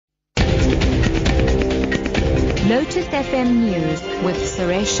Lotus FM News with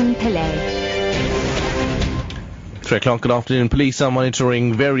Sureshan Pillay. 3 o'clock, good afternoon. Police are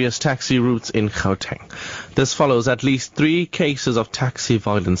monitoring various taxi routes in Gauteng. This follows at least 3 cases of taxi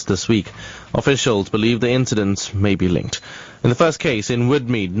violence this week. Officials believe the incidents may be linked. In the first case in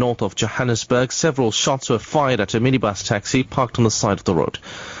Woodmead, north of Johannesburg, several shots were fired at a minibus taxi parked on the side of the road.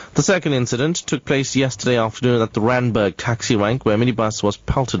 The second incident took place yesterday afternoon at the Randburg taxi rank, where a minibus was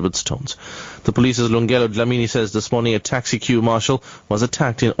pelted with stones. The police's Lungelo Dlamini says this morning a taxi queue marshal was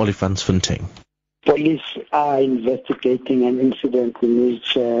attacked in Olifantsfontein. Police are investigating an incident in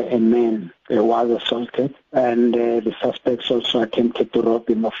which a man was assaulted, and the suspects also attempted to rob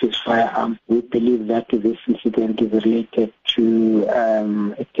him of his firearm. We believe that this incident is related to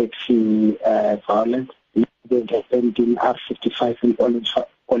a taxi violence. The incident happened in R55 in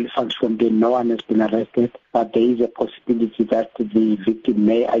Olifantsfontein. No one has been arrested, but there is a possibility that the victim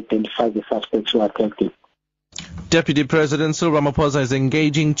may identify the suspects who attacked him. Deputy President Cyril Ramaphosa is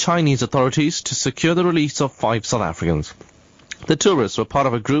engaging Chinese authorities to secure the release of 5 South Africans. The tourists were part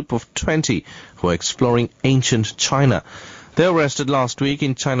of a group of 20 who were exploring ancient China. They were arrested last week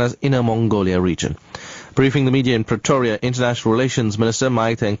in China's Inner Mongolia region. Briefing the media in Pretoria, International Relations Minister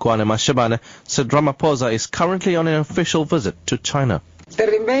Maite Nkoana Mashabane said Ramaphosa is currently on an official visit to China. The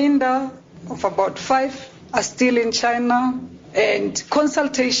remainder of about 5 are still in China, and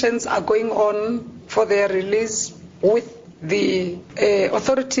consultations are going on for their release with the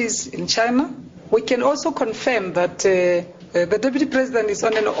authorities in China. We can also confirm that the Deputy President is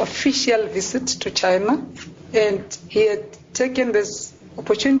on an official visit to China, and he had taken this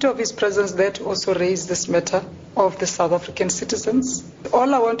opportunity of his presence there to also raise this matter of the South African citizens.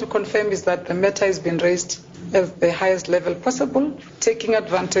 All I want to confirm is that the matter has been raised at the highest level possible, taking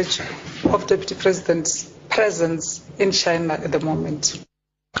advantage of Deputy President's presence in China at the moment.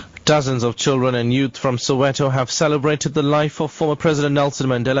 Dozens of children and youth from Soweto have celebrated the life of former President Nelson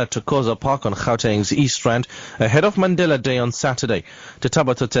Mandela at Thokoza Park on Gauteng's East Rand ahead of Mandela Day on Saturday.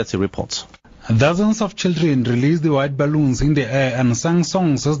 Tetaba Totsetsi reports. Dozens of children released the white balloons in the air and sang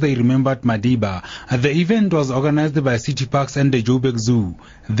songs as they remembered Madiba. The event was organized by City Parks and the Joburg Zoo.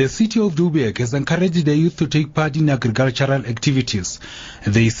 The city of Joburg has encouraged the youth to take part in agricultural activities.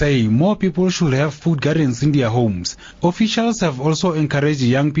 They say more people should have food gardens in their homes. Officials have also encouraged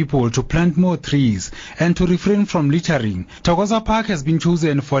young people to plant more trees and to refrain from littering. Thokoza Park has been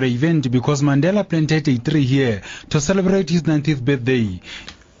chosen for the event because Mandela planted a tree here to celebrate his 90th birthday.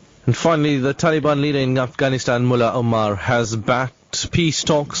 And finally, the Taliban leader in Afghanistan, Mullah Omar, has backed peace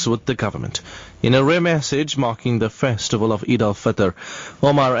talks with the government. In a rare message marking the festival of Eid al-Fitr,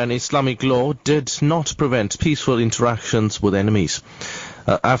 Omar and Islamic law did not prevent peaceful interactions with enemies.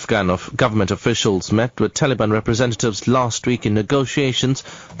 Afghan government officials met with Taliban representatives last week in negotiations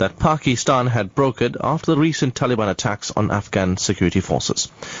that Pakistan had brokered after the recent Taliban attacks on Afghan security forces.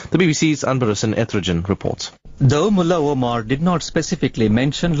 The BBC's Anbarasan Ethrajan reports. Though Mullah Omar did not specifically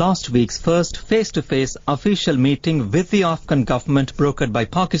mention last week's first face-to-face official meeting with the Afghan government brokered by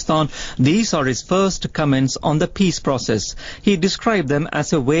Pakistan, these are his first comments on the peace process. He described them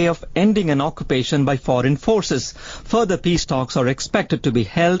as a way of ending an occupation by foreign forces. Further peace talks are expected to be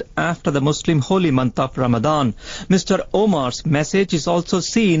held after the Muslim holy month of Ramadan. Mr. Omar's message is also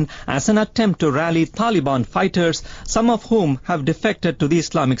seen as an attempt to rally Taliban fighters, some of whom have defected to the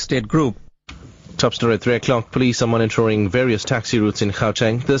Islamic State group. Top story at 3 o'clock. Police are monitoring various taxi routes in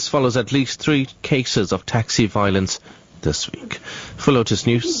Gauteng. This follows at least 3 cases of taxi violence this week. For Lotus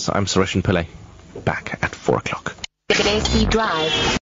News, I'm Sureshan Pillay. Back at 4 o'clock. Drive.